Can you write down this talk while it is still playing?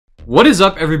What is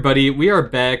up, everybody? We are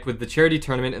back with the charity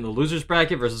tournament in the losers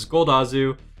bracket versus Gold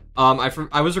Azu.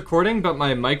 I was recording, but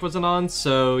my mic wasn't on,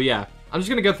 so yeah. I'm just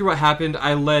gonna go through what happened.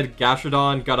 I led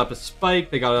Gastrodon, got up a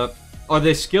spike, they got up, or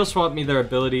they skill swapped me their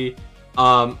ability.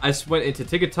 I went into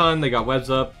TINKATON, they got webs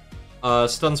up.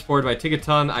 Stun spored my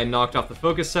TINKATON, I knocked off the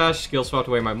focus sash, skill swapped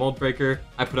away my mold breaker.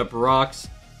 I put up rocks.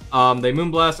 They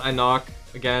moonblast, I knock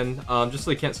again, just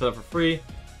so they can't set up for free.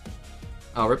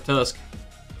 Rip Tusk.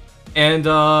 And,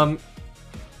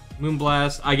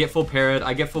 Moonblast, I get full parried,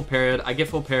 I get full parried, I get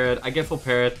full parried, I get full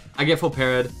parried, I get full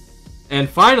parried. And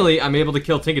finally, I'm able to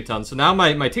kill TINKATON. So now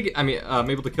I'm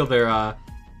able to kill their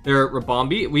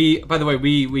Rabombi. By the way,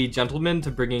 we gentlemen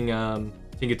to bringing,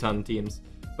 TINKATON teams.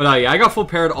 But, yeah, I got full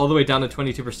parried all the way down to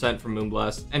 22% from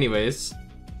Moonblast. Anyways.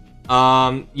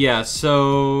 Yeah,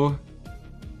 so...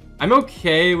 I'm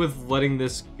okay with letting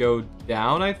this go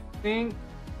down, I think.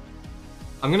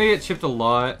 I'm gonna get chipped a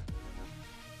lot.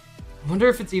 I wonder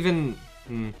if it's even...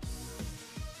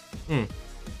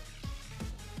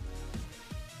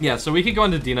 Yeah, so we could go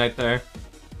into D-Knight there.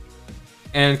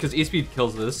 And because E-Speed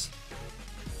kills this.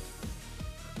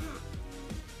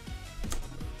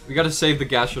 We gotta save the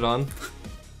Gastrodon.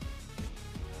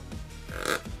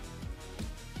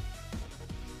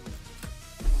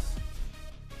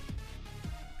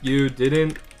 You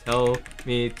didn't tell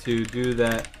me to do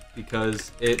that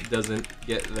because it doesn't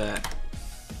get that.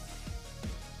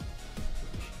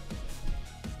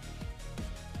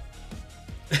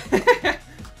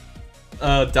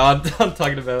 Don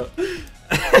talking about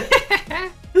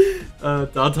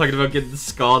Don talking about getting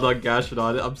scalded on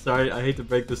Gastrodon. I'm sorry, I hate to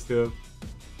break this to him.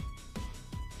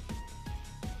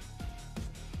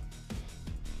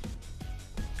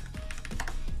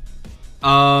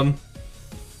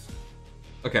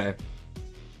 Okay.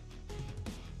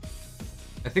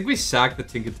 I think we sacked the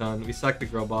TINKATON. We sacked the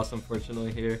girl boss,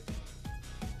 unfortunately, here.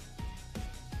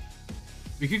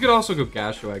 We could also go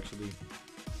Gastro, actually.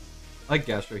 I like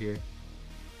Gastro here.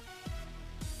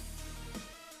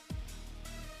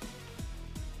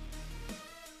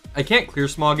 I can't clear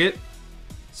Smog it,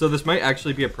 so this might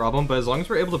actually be a problem, but as long as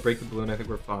we're able to break the balloon, I think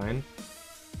we're fine.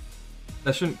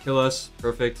 That shouldn't kill us.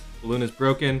 Perfect. Balloon is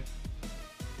broken.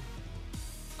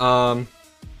 Do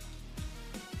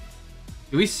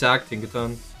we sack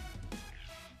TINKATON?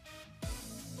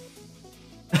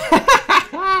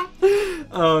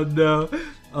 Oh no.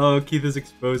 Oh, Keith is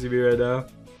exposing me right now.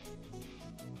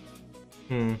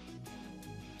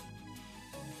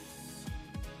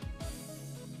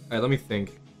 Alright, let me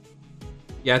think.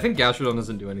 Yeah, I think Gastrodon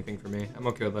doesn't do anything for me. I'm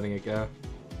okay with letting it go.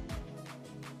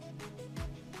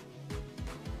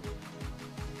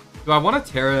 Do I want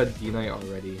to Terra D-Knight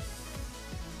already?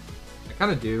 I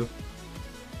kind of do.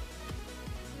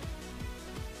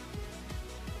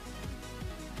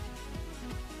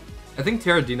 I think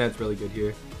Terra D-Knight's really good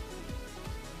here.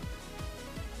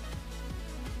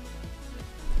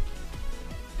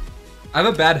 I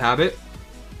have a bad habit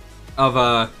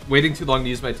of waiting too long to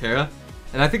use my Terra,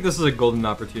 and I think this is a golden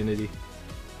opportunity.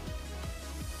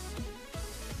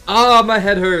 Ah, my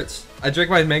head hurts. I drank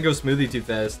my mango smoothie too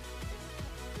fast.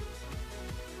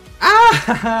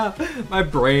 Ah, my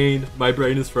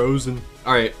brain is frozen.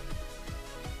 All right.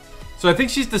 So I think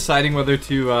she's deciding whether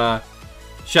to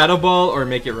Shadow Ball or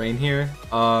make it rain here.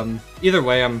 Either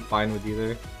way, I'm fine with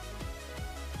either.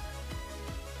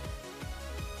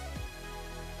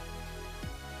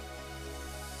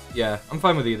 Yeah, I'm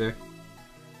fine with either.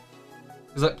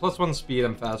 Because at +1 speed,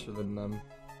 I'm faster than them.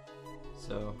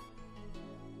 So.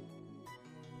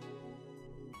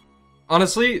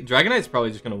 Honestly, Dragonite's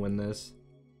probably just going to win this.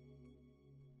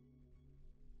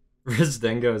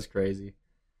 Rizdengo is crazy.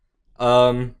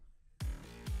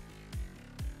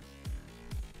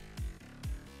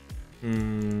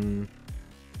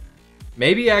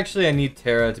 Maybe actually I need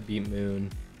Terra to beat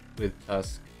Moon with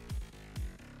Tusk.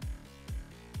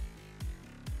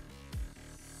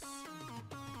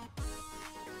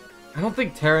 I don't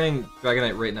think Terraing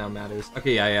Dragonite right now matters.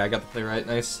 Okay, yeah, I got the play right.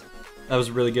 Nice. That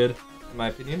was really good, in my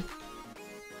opinion.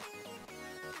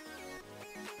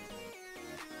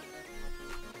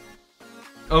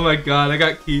 Oh my god, I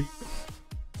got Keith.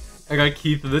 I got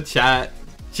Keith in the chat.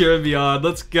 Cheering me on.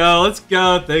 Let's go, let's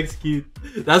go. Thanks, Keith.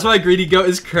 That's why Greedy Goat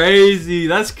is crazy.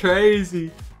 That's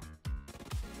crazy.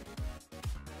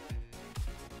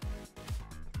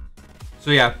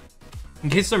 So yeah, in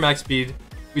case they're max speed,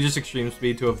 we just extreme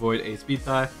speed to avoid a speed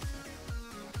tie.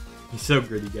 He's so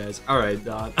gritty, guys. Alright,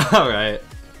 Don. Alright.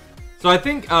 So I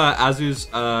think Azu's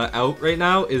out right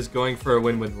now is going for a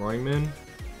win with Roaring Moon.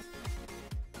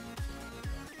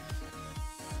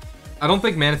 I don't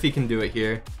think Manaphy can do it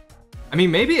here. I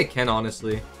mean, maybe it can,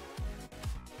 honestly.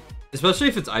 Especially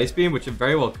if it's Ice Beam, which it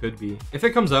very well could be. If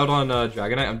it comes out on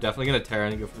Dragonite, I'm definitely gonna Terra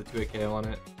and go for the 2-hit KO on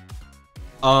it.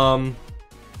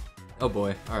 Oh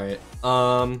boy. Alright.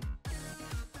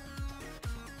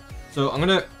 So I'm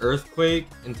gonna Earthquake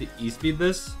into E-Speed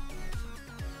this.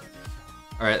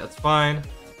 Alright, that's fine.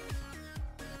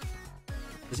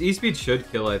 This E-Speed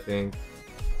should kill, I think.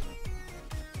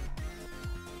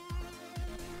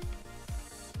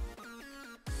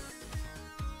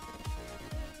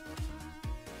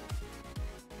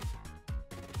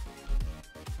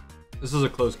 This is a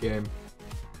close game.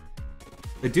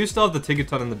 They do still have the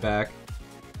Tinkaton in the back.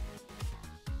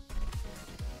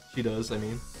 She does, I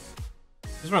mean.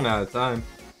 She's running out of time.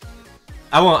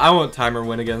 I won't timer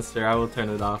win against her. I will turn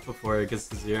it off before it gets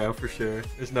to 0 for sure.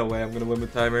 There's no way I'm gonna win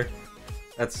with timer.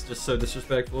 That's just so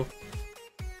disrespectful.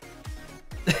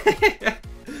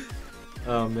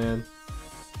 Oh man.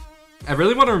 I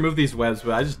really want to remove these webs,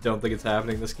 but I just don't think it's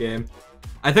happening this game.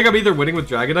 I think I'm either winning with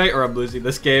Dragonite or I'm losing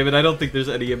this game, and I don't think there's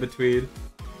any in between.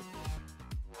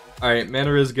 Alright,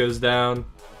 Mana Riz goes down.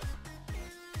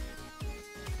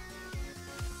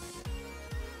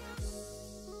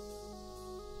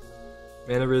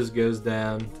 Mana Riz goes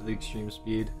down to the extreme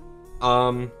speed.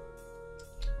 I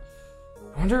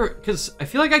wonder, because I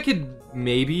feel like I could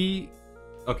maybe...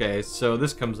 Okay, so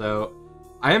this comes out.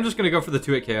 I am just going to go for the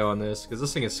 2-hit KO on this, because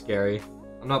this thing is scary.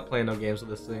 I'm not playing no games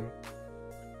with this thing.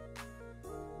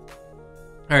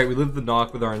 Alright, we live the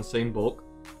knock with our insane bulk.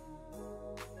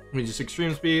 We just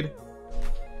extreme speed.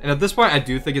 And at this point, I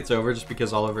do think it's over just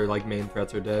because all of our like main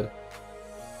threats are dead.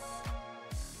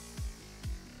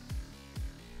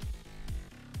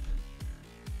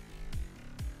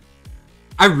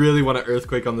 I really want to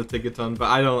Earthquake on the Tinkaton, but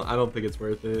I don't think it's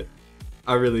worth it.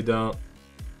 I really don't.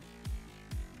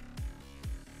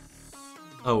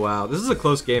 Oh wow, this is a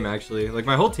close game actually. Like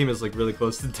my whole team is like really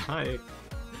close to dying.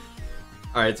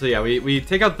 All right, so yeah, we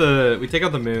take out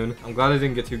the moon. I'm glad I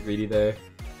didn't get too greedy there.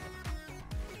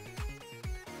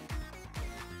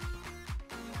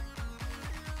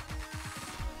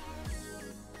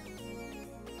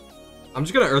 I'm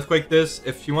just gonna Earthquake this.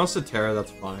 If she wants to Terra,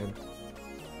 that's fine.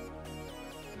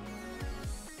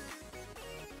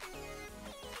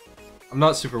 I'm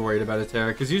not super worried about a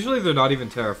Terra, because usually they're not even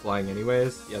Terra flying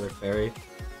anyways. Yeah, they're Fairy.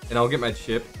 And I'll get my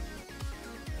chip.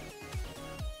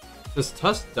 Does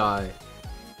Tusk die?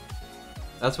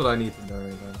 That's what I need to know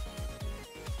right now.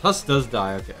 Tusk does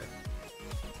die, okay.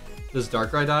 Does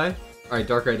Darkrai die? Alright,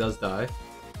 Darkrai does die.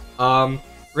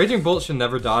 Raging Bolt should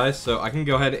never die, so I can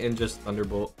go ahead and just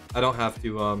Thunderbolt. I don't have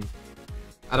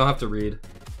to read.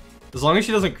 As long as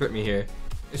she doesn't crit me here.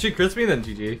 If she crits me, then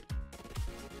GG.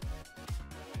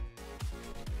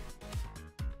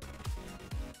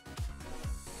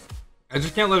 I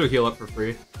just can't let her heal up for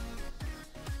free.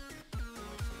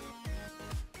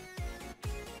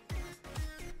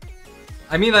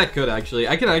 I mean, that could actually.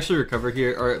 I can actually recover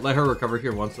here, or let her recover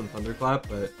here once in Thunderclap,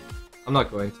 but I'm not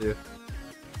going to.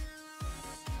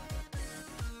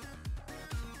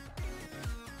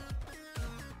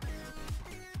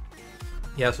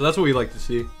 Yeah, so that's what we like to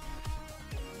see.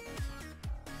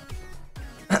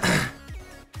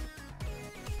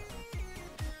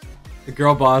 The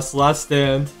girl boss, last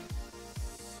stand.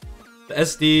 The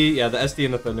SD, yeah, the SD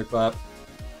and the Thunderclap.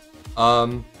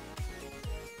 Does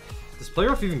Play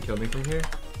Rough even kill me from here?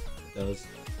 It does.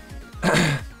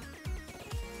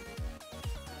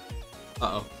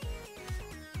 Uh-oh.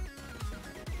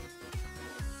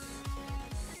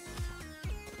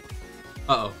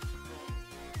 Uh-oh.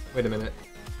 Wait a minute.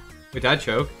 Wait, did I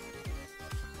choke?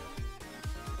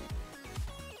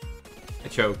 I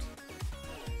choked.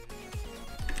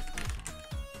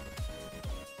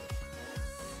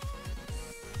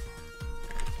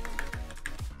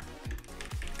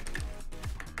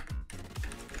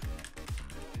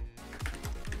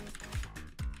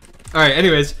 Alright,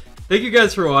 anyways, thank you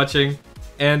guys for watching.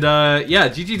 And yeah,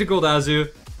 GG to Goldazu.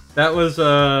 That was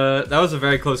a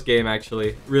very close game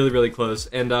actually. Really, really close.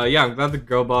 And yeah, I'm glad the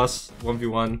girl boss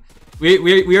 1v1.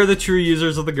 We are the true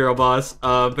users of the girl boss.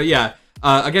 But yeah,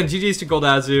 again, GG's to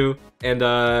Goldazu. And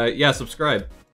yeah, subscribe.